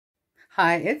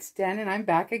Hi, it's Jen, and I'm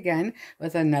back again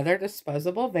with another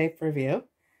disposable vape review.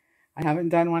 I haven't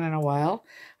done one in a while.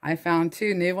 I found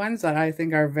two new ones that I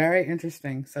think are very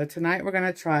interesting. So tonight we're going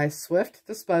to try SWFT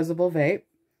disposable vape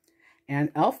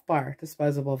and ELFBAR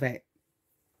disposable vape.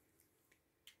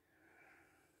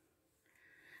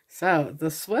 So the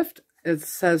SWFT, it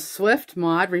says SWFT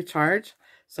mod recharge.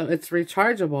 So it's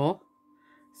rechargeable.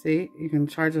 See, you can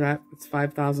charge it up. It's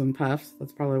 5,000 puffs.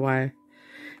 That's probably why.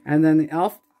 And then the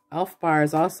ELFBAR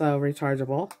is also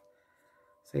rechargeable.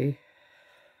 See.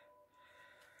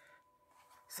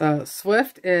 So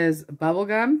SWFT is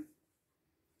bubblegum.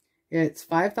 It's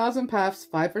 5,000 puffs,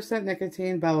 5%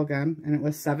 nicotine bubblegum, and it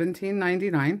was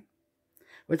 $17.99,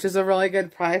 which is a really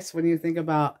good price when you think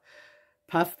about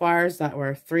puff bars that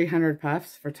were 300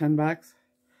 puffs for 10 bucks.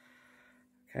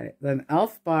 Okay, then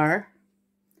ELFBAR,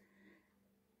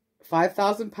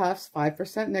 5,000 puffs,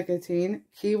 5% nicotine,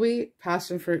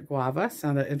 Kiwi-Passion Fruit-Guava,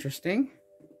 sounded interesting,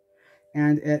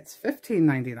 and it's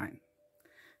 $15.99.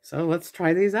 So let's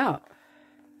try these out.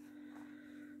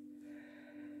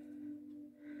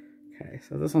 Okay,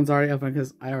 so this one's already open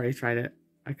because I already tried it.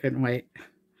 I couldn't wait.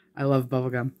 I love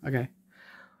bubblegum. Okay.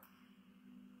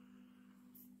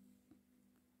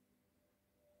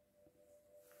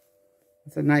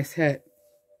 It's a nice hit.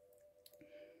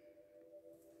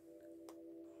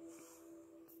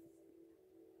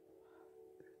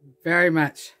 Very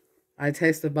much. I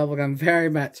taste the bubblegum very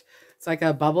much. It's like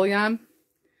a bubble yum.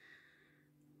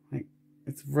 Like,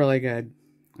 it's really good.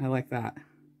 I like that.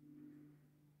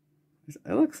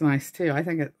 It looks nice too. I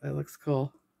think it looks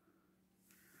cool.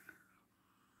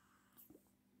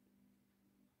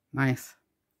 Nice.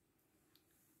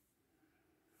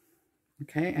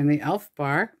 Okay, and the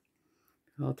ELFBAR, a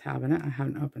little tab in it. I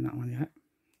haven't opened that one yet.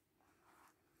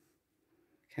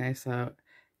 Okay, so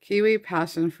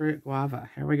Kiwi-Passion Fruit-Guava.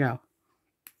 Here we go.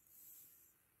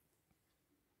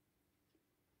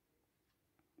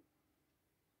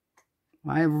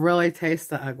 Well, I really taste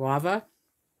the guava.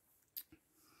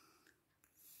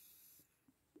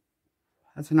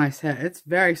 That's a nice hit. It's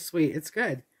very sweet. It's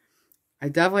good. I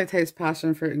definitely taste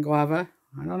passion fruit and guava.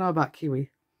 I don't know about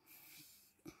kiwi.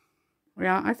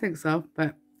 Yeah, I think so,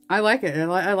 but I like it.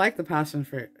 I like the passion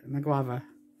fruit and the guava.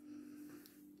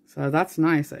 So that's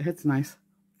nice. It hits nice.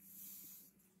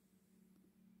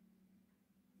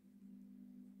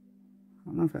 I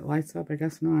don't know if it lights up. I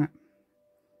guess not.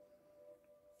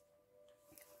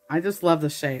 I just love the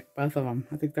shape, both of them.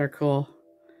 I think they're cool.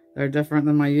 They're different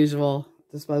than my usual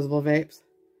disposable vapes.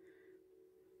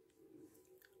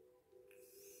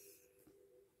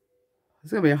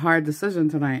 It's going to be a hard decision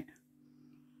tonight.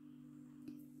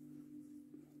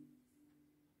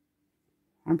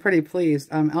 I'm pretty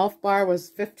pleased. ELFBAR was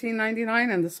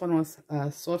 $15.99 and this one was,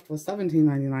 SWFT was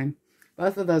 $17.99.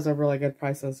 Both of those are really good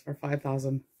prices for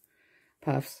 5,000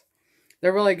 puffs.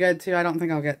 They're really good too. I don't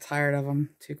think I'll get tired of them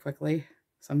too quickly.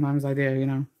 Sometimes I do, you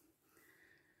know.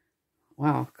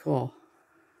 Wow, cool.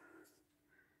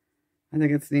 I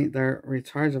think it's neat. They're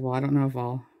rechargeable. I don't know if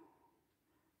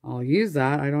I'll use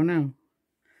that. I don't know.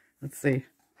 Let's see.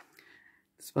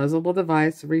 Disposable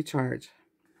device, recharge.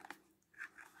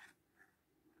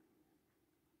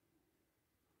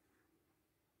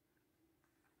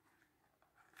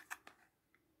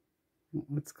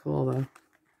 What's cool though.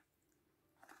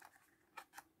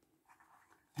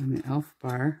 And the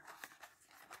ELFBAR.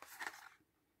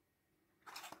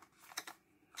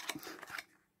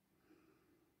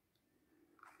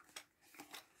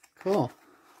 Cool.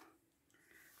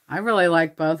 I really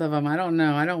like both of them. I don't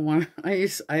know. I don't want.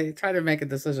 I try to make a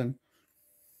decision.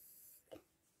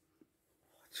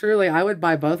 Truly, I would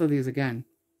buy both of these again,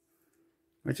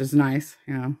 which is nice,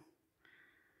 you know.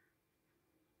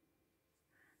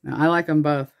 Now, I like them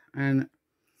both, and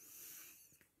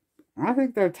I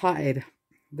think they're tied.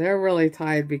 They're really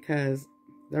tied because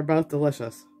they're both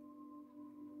delicious.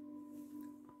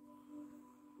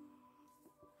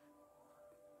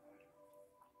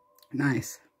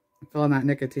 Nice. I'm feeling that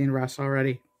nicotine rush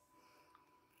already.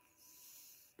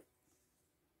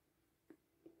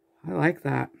 I like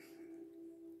that.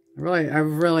 I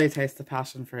really taste the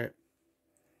passion fruit.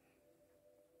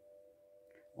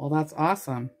 Well, that's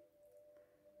awesome.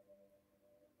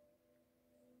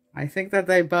 I think that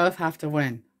they both have to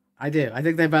win. I do. I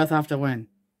think they both have to win.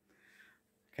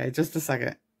 Okay, just a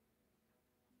second.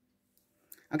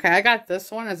 Okay, I got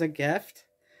this one as a gift.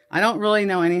 I don't really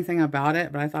know anything about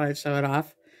it, but I thought I'd show it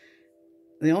off.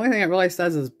 The only thing it really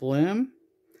says is bloom.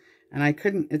 And I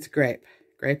couldn't, it's grape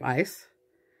ice.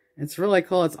 It's really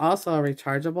cool. It's also a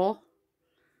rechargeable.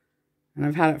 And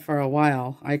I've had it for a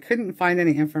while. I couldn't find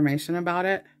any information about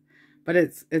it, but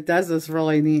it does this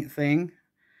really neat thing.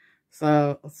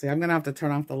 So let's see, I'm going to have to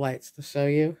turn off the lights to show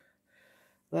you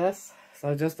this.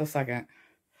 So just a second.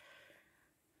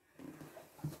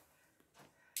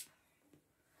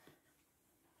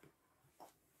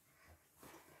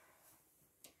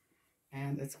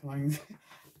 And it's going to,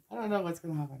 I don't know what's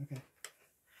going to happen. Okay.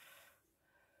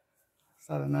 Is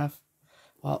that enough?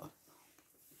 Well,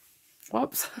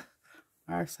 whoops.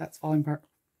 Our set's falling apart.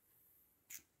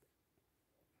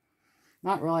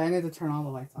 Not really. I need to turn all the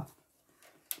lights off.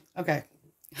 Okay.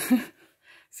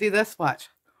 See this? Watch.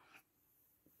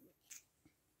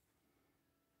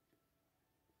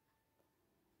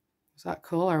 Is that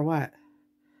cool or what?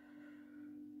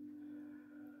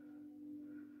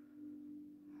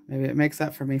 Maybe it makes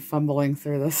up for me fumbling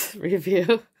through this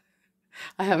review.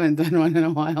 I haven't done one in a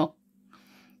while.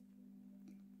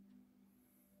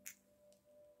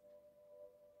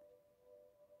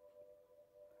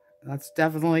 That's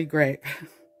definitely great.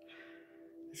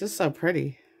 It's just so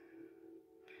pretty.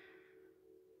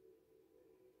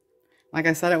 Like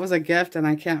I said, it was a gift and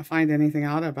I can't find anything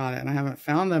out about it. And I haven't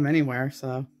found them anywhere,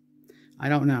 so I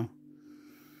don't know.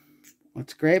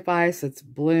 It's grape ice, it's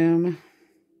bloom.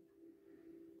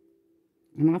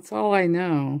 And that's all I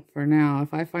know for now.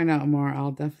 If I find out more,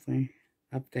 I'll definitely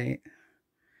update.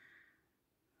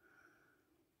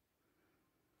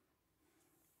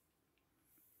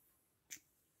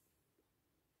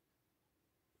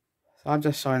 So I'm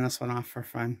just showing this one off for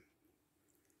fun.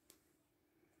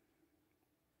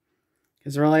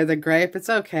 Because really the grape, it's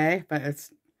okay, but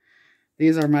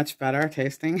these are much better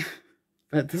tasting.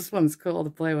 But this one's cool to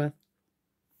play with.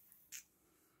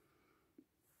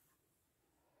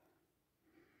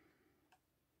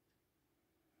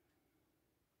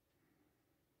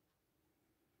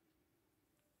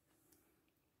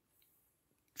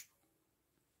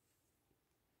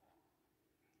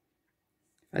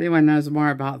 If anyone knows more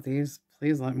about these,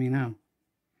 please let me know.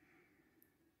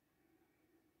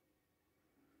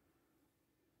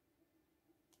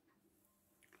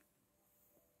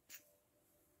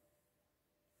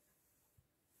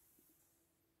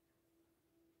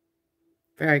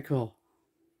 Very cool.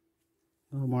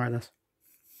 A little more of this.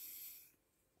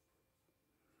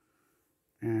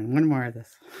 And one more of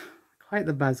this. Quite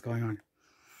the buzz going on.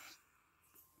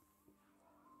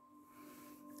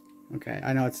 Okay,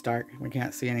 I know it's dark. We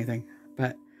can't see anything.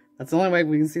 But that's the only way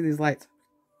we can see these lights.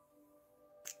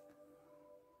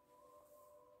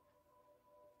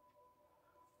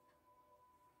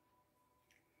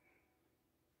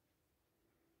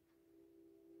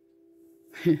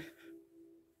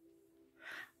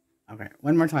 Okay,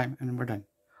 one more time and then we're done.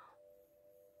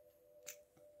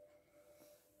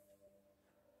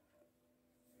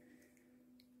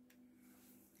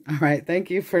 All right, thank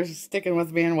you for sticking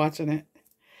with me and watching it.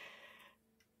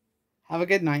 Have a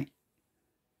good night.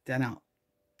 Den out.